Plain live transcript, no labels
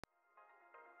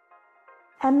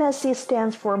MSC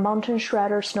stands for Mountain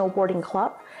Shredder Snowboarding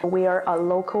Club. We are a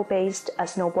local-based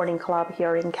snowboarding club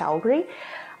here in Calgary.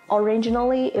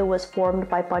 Originally, it was formed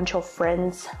by a bunch of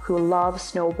friends who love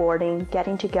snowboarding,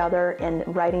 getting together and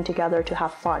riding together to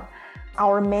have fun.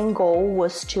 Our main goal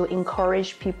was to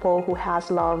encourage people who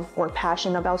has love or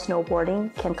passion about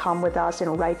snowboarding can come with us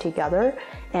and ride together,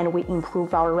 and we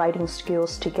improve our riding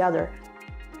skills together.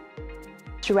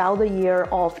 Throughout the year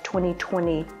of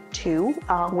 2022,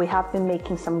 we have been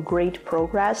making some great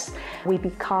progress. We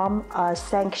become a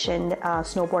sanctioned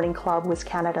snowboarding club with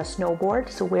Canada Snowboard.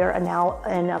 So we're now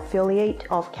an affiliate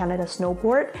of Canada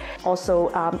Snowboard,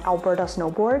 also Alberta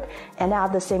Snowboard. And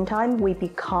at the same time, we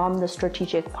become the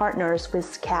strategic partners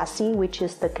with CASI, which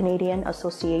is the Canadian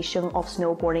Association of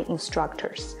Snowboarding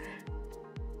Instructors.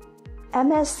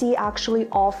 MSC actually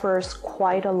offers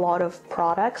quite a lot of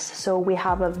products, so we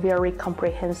have a very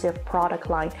comprehensive product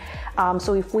line.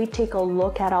 So if we take a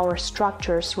look at our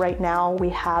structures right now, we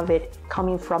have it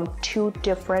coming from two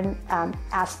different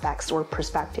aspects or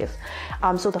perspective.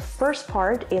 So the first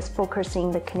part is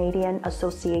focusing the Canadian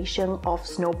Association of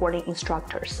Snowboarding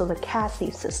Instructors, so the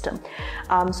CASI system.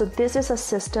 So this is a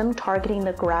system targeting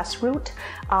the grassroots,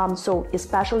 so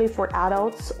especially for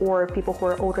adults or people who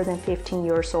are older than 15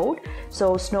 years old.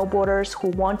 So snowboarders who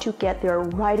want to get their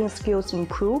riding skills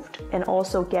improved and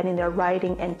also getting their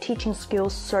riding and teaching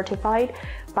skills certified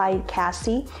by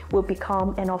CASI will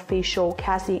become an official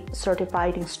CASI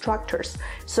certified instructors.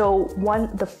 So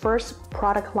the first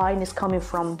product line is coming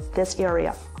from this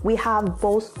area. We have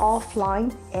both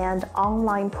offline and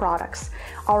online products.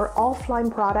 Our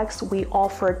offline products, we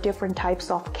offer different types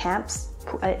of camps,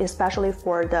 especially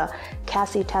for the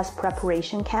CASI test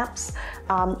preparation camps,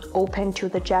 open to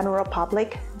the general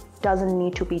public. Doesn't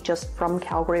need to be just from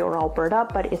Calgary or Alberta,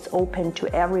 but it's open to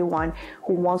everyone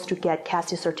who wants to get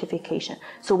CASI certification.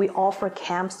 So we offer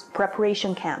camps,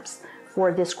 preparation camps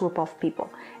for this group of people.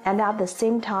 And at the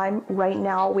same time, right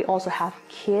now, we also have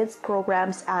kids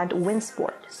programs and wind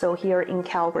sport. So here in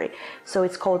Calgary, so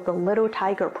it's called the Little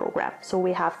Tiger program. So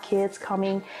we have kids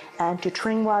coming and to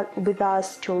train with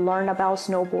us to learn about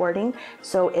snowboarding.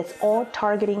 So it's all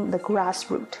targeting the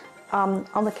grassroots. On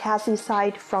the CASI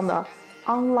side, from the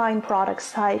online product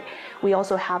side, we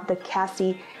also have the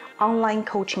CASI online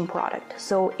coaching product.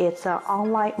 So it's an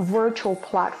online virtual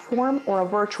platform or a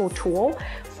virtual tool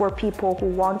for people who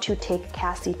want to take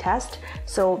CASI test.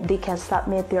 So they can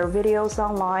submit their videos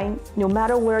online, no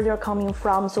matter where they're coming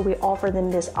from. So we offer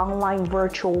them this online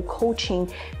virtual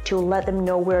coaching to let them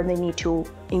know where they need to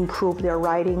improve their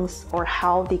ridings or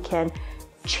how they can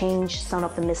change some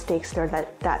of the mistakes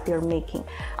that they're making.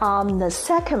 The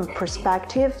second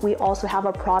perspective, we also have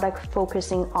a product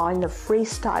focusing on the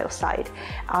freestyle side.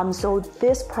 So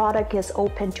this product is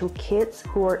open to kids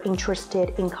who are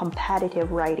interested in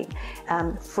competitive riding,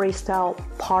 freestyle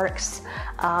parks,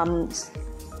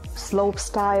 slope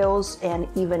styles, and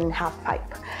even half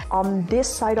pipe. On this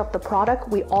side of the product,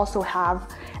 we also have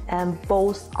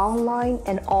both online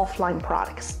and offline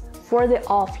products. For the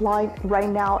offline, right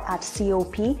now at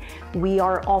COP, we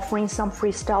are offering some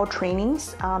freestyle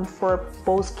trainings for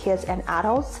both kids and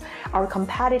adults. Our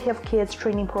competitive kids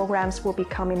training programs will be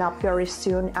coming up very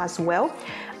soon as well.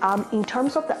 In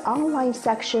terms of the online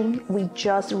section, we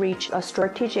just reached a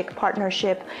strategic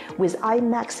partnership with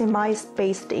iMaximize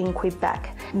based in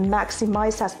Quebec.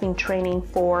 Maximize has been training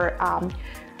for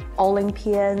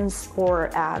Olympians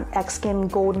or X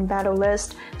Games gold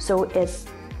medalists, so it's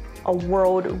a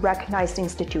world-recognized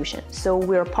institution. So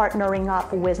we're partnering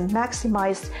up with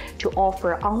Maximize to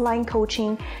offer online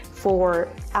coaching for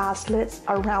athletes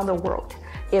around the world.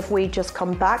 If we just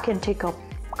come back and take a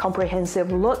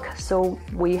comprehensive look, so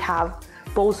we have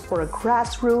both for a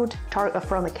grassroots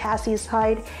from the CASI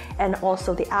side and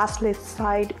also the athlete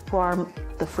side from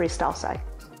the freestyle side.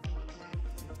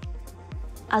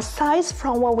 Aside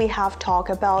from what we have talked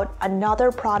about,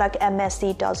 another product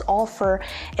MSC does offer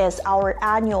is our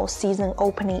annual season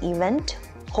opening event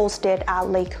hosted at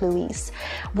Lake Louise.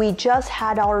 We just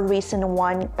had our recent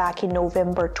one back in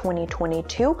November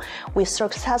 2022. We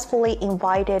successfully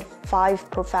invited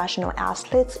 5 professional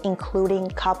athletes, including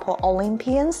couple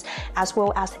Olympians, as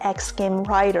well as X Games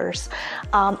riders.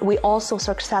 We also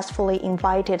successfully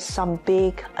invited some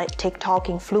big TikTok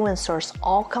influencers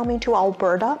all coming to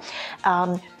Alberta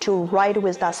to ride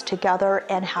with us together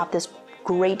and have this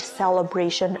great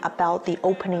celebration about the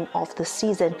opening of the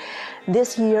season.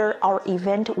 This year, our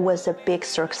event was a big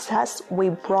success. We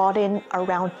brought in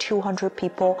around 200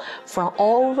 people from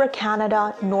all over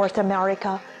Canada, North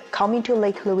America, coming to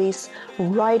Lake Louise,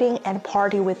 riding and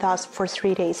party with us for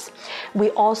 3 days. We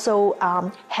also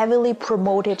heavily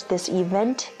promoted this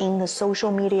event in the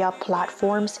social media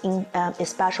platforms,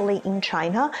 especially in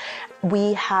China.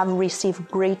 We have received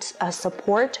great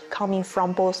support coming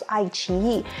from both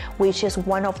iQIYI, which is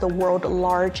one of the world's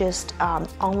largest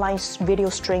online video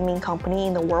streaming company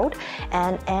in the world,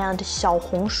 and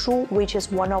Xiaohongshu, which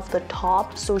is one of the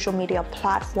top social media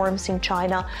platforms in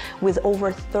China with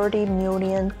over 30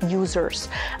 million users.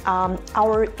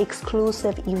 Our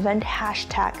exclusive event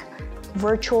hashtag,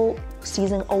 virtual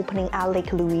season opening at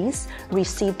Lake Louise,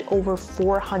 received over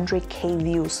 400K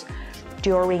views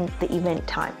during the event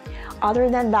time.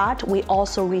 Other than that, we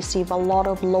also receive a lot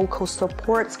of local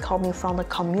supports coming from the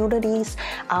communities.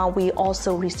 We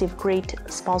also receive great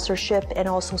sponsorship and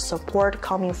also support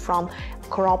coming from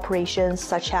corporations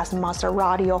such as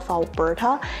Maserati of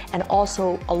Alberta, and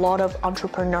also a lot of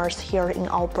entrepreneurs here in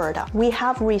Alberta. We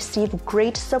have received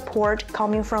great support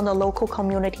coming from the local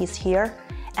communities here.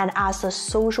 And as a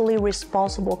socially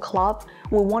responsible club,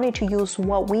 we wanted to use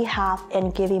what we have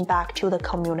and giving back to the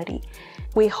community.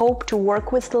 We hope to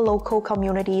work with the local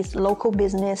communities, local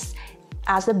business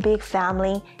as a big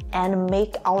family and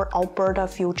make our Alberta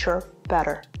future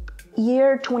better.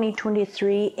 Year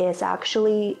 2023 is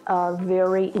actually a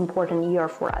very important year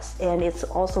for us, and it's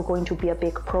also going to be a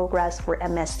big progress for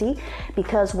MSC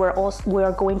because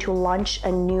we're going to launch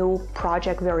a new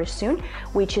project very soon,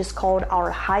 which is called our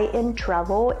high-end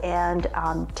travel and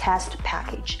test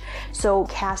package. So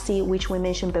CASI, which we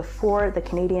mentioned before, the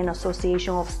Canadian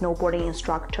Association of Snowboarding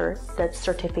Instructor, the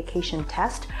certification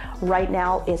test, right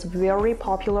now is very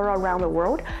popular around the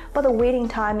world, but the waiting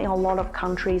time in a lot of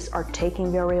countries are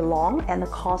taking very long and the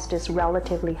cost is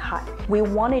relatively high. We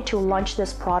wanted to launch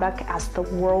this product as the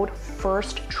world's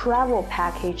first travel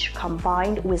package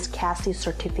combined with CASI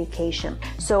certification.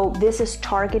 So this is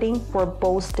targeting for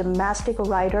both domestic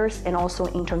riders and also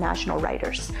international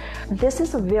riders. This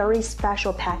is a very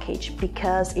special package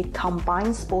because it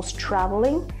combines both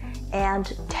traveling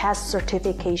and test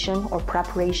certification or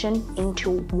preparation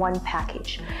into one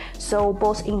package. So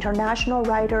both international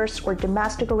riders or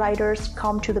domestic riders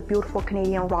come to the beautiful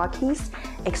Canadian Rockies,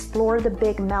 explore the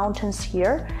big mountains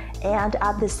here, and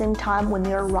at the same time when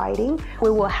they're riding, we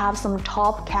will have some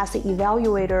top CASI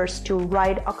evaluators to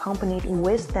ride accompanied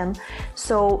with them.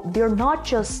 So they're not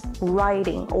just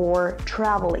riding or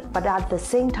traveling, but at the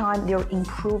same time, they're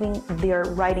improving their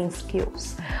riding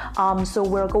skills. So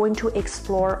we're going to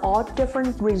explore all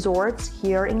different resorts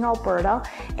here in Alberta,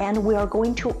 and we are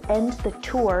going to end the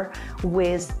tour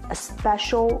with a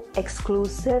special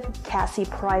exclusive CASI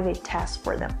private test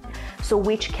for them, so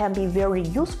which can be very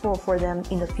useful for them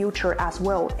in the future as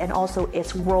well, and also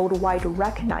it's worldwide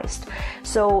recognized.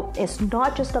 So it's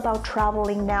not just about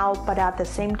traveling now, but at the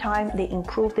same time they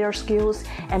improve their skills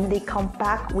and they come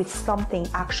back with something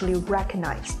actually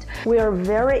recognized. We are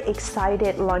very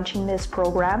excited launching this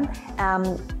program.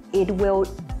 It will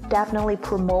definitely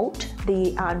promote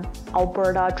the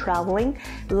Alberta traveling,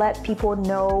 let people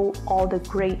know all the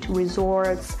great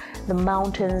resorts, the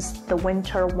mountains, the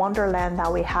winter wonderland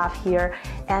that we have here.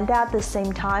 And at the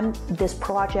same time, this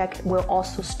project will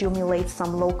also stimulate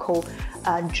some local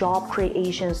job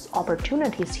creations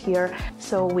opportunities here.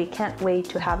 So we can't wait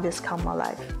to have this come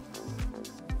alive.